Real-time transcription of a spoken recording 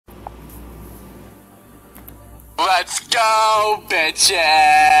Let's go, bitches!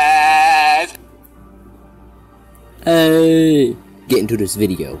 Hey, get into this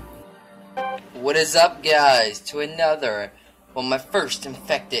video. What is up, guys, to another, my first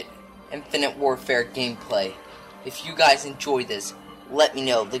Infected Infinite Warfare gameplay. If you guys enjoy this, let me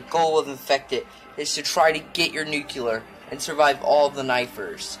know. The goal of Infected is to try to get your nuclear and survive all the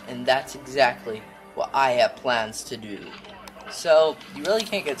knifers, and that's exactly what I have plans to do. So, you really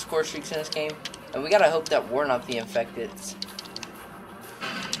can't get score streaks in this game, and we gotta hope that we're not the Infecteds,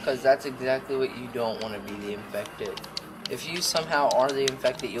 because that's exactly what you don't want to be, the Infected. If you somehow are the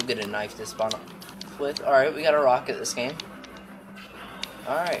Infected, you'll get a knife to spawn with. Alright, we got a rocket this game.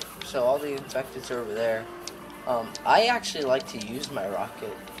 Alright, so all the Infecteds are over there. I actually like to use my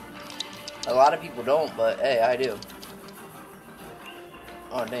rocket. A lot of people don't, but hey, I do.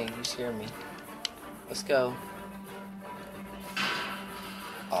 Oh dang, you scared me. Let's go.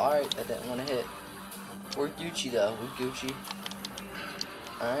 Alright, that didn't want to hit. We're Gucci though, we're Gucci.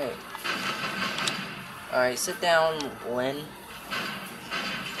 Alright. Alright, sit down, Lynn.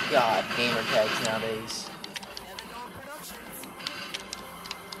 God, gamer tags nowadays.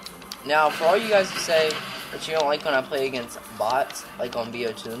 Now, for all you guys to say that you don't like when I play against bots, like on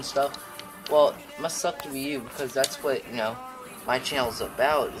BO2 and stuff, well, it must suck to be you, because that's what, you know, my channel's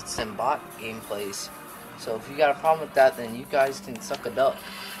about. It's in bot gameplays. So if you got a problem with that, then you guys can suck a duck.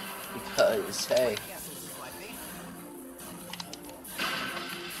 Because, hey.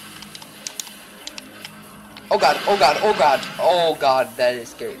 Oh god, oh god, oh god, oh god, that is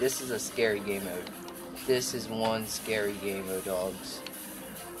scary. This is a scary game mode. This is one scary game mode, dogs.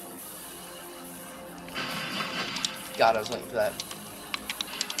 God, I was waiting for that.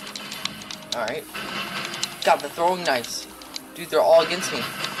 Alright. God, the throwing knives. Dude, they're all against me.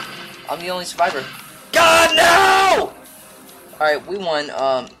 I'm the only survivor. God, no! Alright, we won.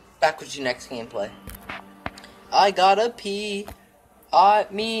 Back with your next gameplay. I gotta pee. I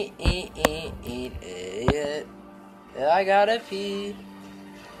gotta pee.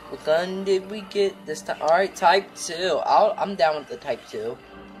 What gun did we get this time? Alright, type 2. I'm down with the type 2.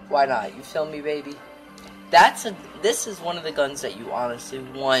 Why not? You feel me, baby? This is one of the guns that you honestly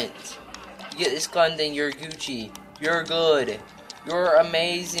want. You get this gun, then you're Gucci. You're good. You're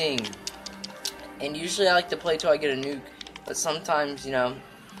amazing. And usually I like to play till I get a nuke. But sometimes, you know,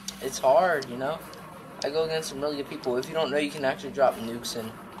 it's hard, you know. I go against some really good people. If you don't know, you can actually drop nukes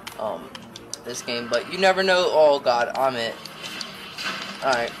in this game. But you never know. Oh, God, I'm it.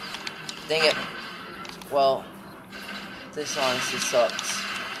 Alright. Dang it. Well, this honestly sucks.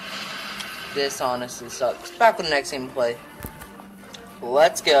 This honestly sucks. Back with the next gameplay.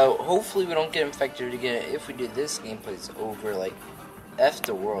 Let's go. Hopefully we don't get infected again. If we do, this gameplay's over. Like, F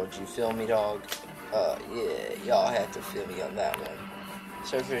the world. You feel me, dog? Yeah, y'all have to feel me on that one.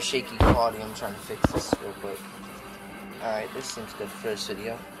 Sorry for the shaky quality. I'm trying to fix this real quick. Alright, this seems good for this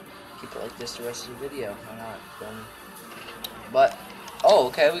video. Keep it like this the rest of the video. Why not? Feel me? But, oh,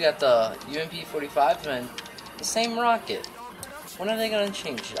 okay. We got the UMP-45 and the same rocket. When are they going to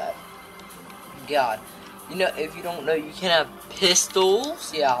change that? God. You know, if you don't know, you can have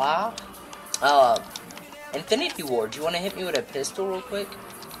pistols. Yeah. Infinity Ward. Do you want to hit me with a pistol real quick?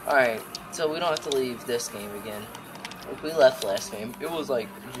 Alright. So we don't have to leave this game again. Like we left last game. It was like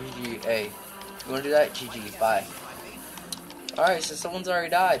GG. Hey, you wanna do that? GG. Bye. Alright, so someone's already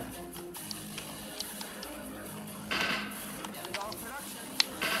died.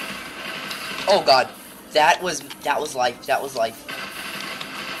 Oh god. That was life. That was life.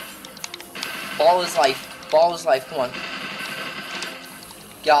 Ball is life. Ball is life. Come on.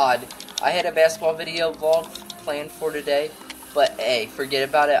 God. I had a basketball video vlog planned for today. But hey, forget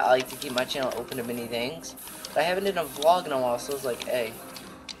about it. I like to keep my channel open to many things. I haven't done a vlog in a while, so I was like, hey,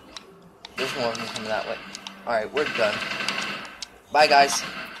 there's more of them coming that way. Alright, we're done. Bye, guys.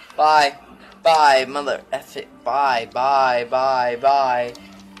 Bye. Bye, mother F it. Bye, bye, bye, bye.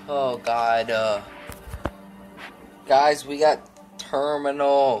 Oh, God, guys, we got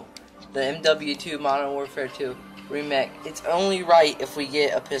Terminal. The MW2 Modern Warfare 2 remake. It's only right if we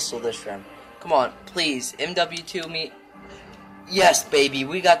get a pistol this round. Come on, please. MW2 me. Yes, baby,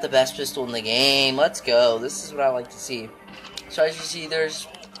 we got the best pistol in the game. Let's go. This is what I like to see. So as you see, there's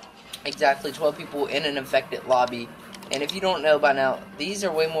exactly 12 people in an infected lobby. And if you don't know by now, these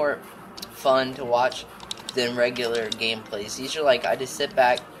are way more fun to watch than regular gameplays. These are like, I just sit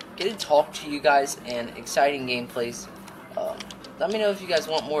back, get to talk to you guys, and exciting gameplays. Let me know if you guys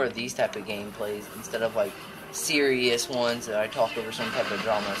want more of these type of gameplays instead of like serious ones that I talk over some type of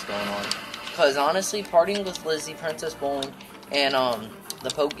drama that's going on. Because honestly, partying with Lizzie, Princess Bowling, and the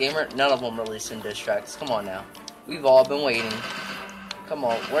Pope Gamer, none of them really send diss tracks. Come on now. We've all been waiting. Come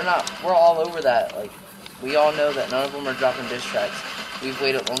on, we're all over that. Like, We all know that none of them are dropping diss tracks. We've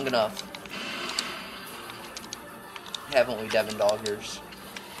waited long enough. Haven't we, Devin Doggers?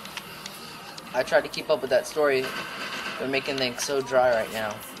 I tried to keep up with that story. They're making things so dry right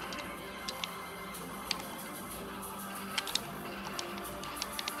now.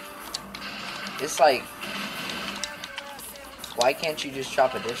 It's like, why can't you just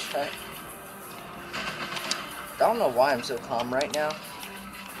drop a diss track? I don't know why I'm so calm right now.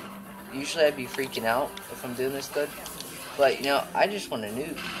 Usually I'd be freaking out if I'm doing this good. But, you know, I just want to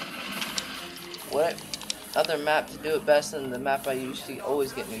nuke. What other map to do it best than the map I used to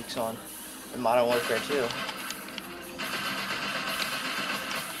always get nukes on in Modern Warfare 2?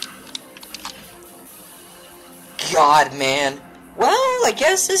 God, man. Well, I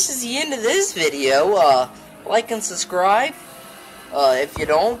guess this is the end of this video. Like and subscribe. If you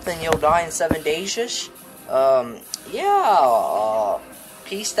don't, then you'll die in 7 days-ish. Yeah.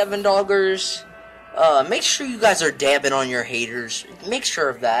 Peace, Devin Doggers. Make sure you guys are dabbing on your haters. Make sure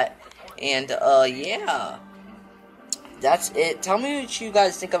of that. And, yeah. That's it. Tell me what you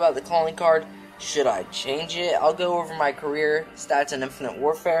guys think about the calling card. Should I change it? I'll go over my career stats in Infinite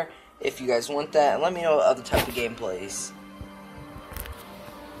Warfare if you guys want that. And let me know what other type of gameplays.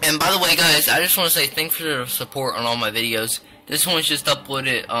 And by the way, guys, I just want to say thanks for the support on all my videos. This one was just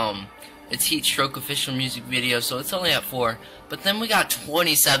uploaded, it's Heatstroke official music video, so it's only at 4. But then we got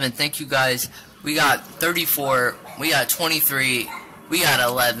 27, thank you guys. We got 34, we got 23, we got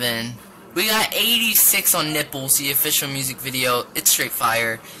 11, we got 86 on Nipples, the official music video, it's straight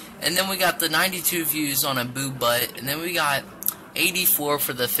fire. And then we got the 92 views on a boo butt, and then we got 84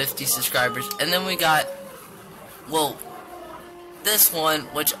 for the 50 subscribers, and then we got, well, this one,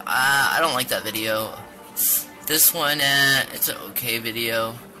 which I don't like that video. This one, it's an okay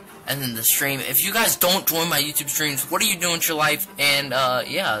video. And then the stream. If you guys don't join my YouTube streams, what are you doing with your life? And,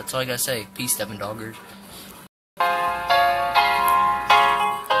 yeah, that's all I gotta say. Peace, Devin Doggers.